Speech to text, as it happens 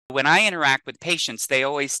When I interact with patients, they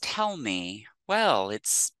always tell me, well,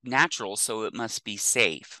 it's natural, so it must be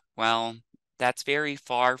safe. Well, that's very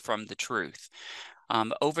far from the truth.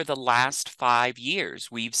 Over the last 5 years,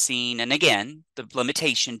 we've seen, and again, the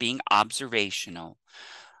limitation being observational,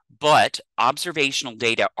 but observational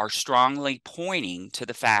data are strongly pointing to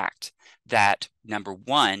the fact that, number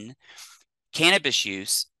one, cannabis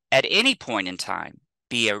use at any point in time,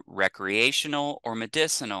 be it recreational or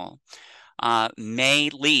medicinal, may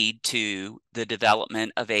lead to the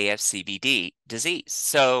development of ASCVD disease,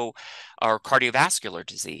 so or cardiovascular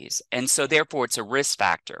disease, and so therefore it's a risk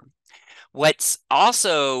factor. What's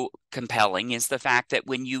also compelling is the fact that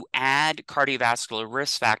when you add cardiovascular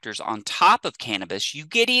risk factors on top of cannabis, you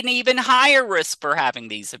get an even higher risk for having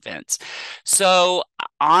these events. So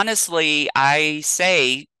honestly, I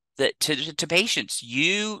say that to patients,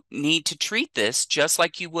 you need to treat this just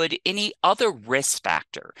like you would any other risk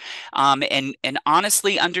factor, and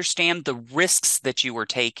honestly understand the risks that you are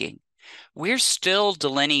taking. We're still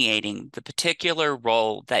delineating the particular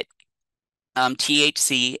role that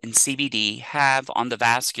THC and CBD have on the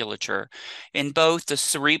vasculature in both the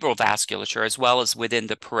cerebral vasculature as well as within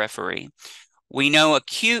the periphery. We know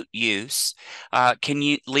acute use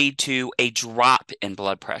can lead to a drop in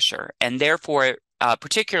blood pressure, and therefore,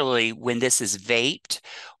 particularly when this is vaped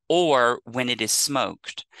or when it is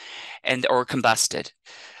smoked and or combusted.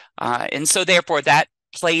 And so therefore that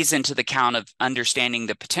plays into the count of understanding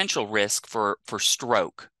the potential risk for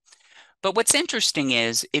stroke. But what's interesting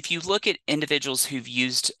is if you look at individuals who've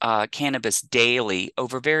used cannabis daily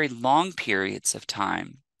over very long periods of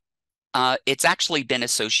time, it's actually been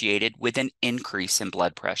associated with an increase in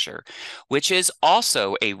blood pressure, which is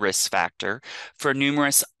also a risk factor for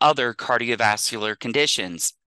numerous other cardiovascular conditions.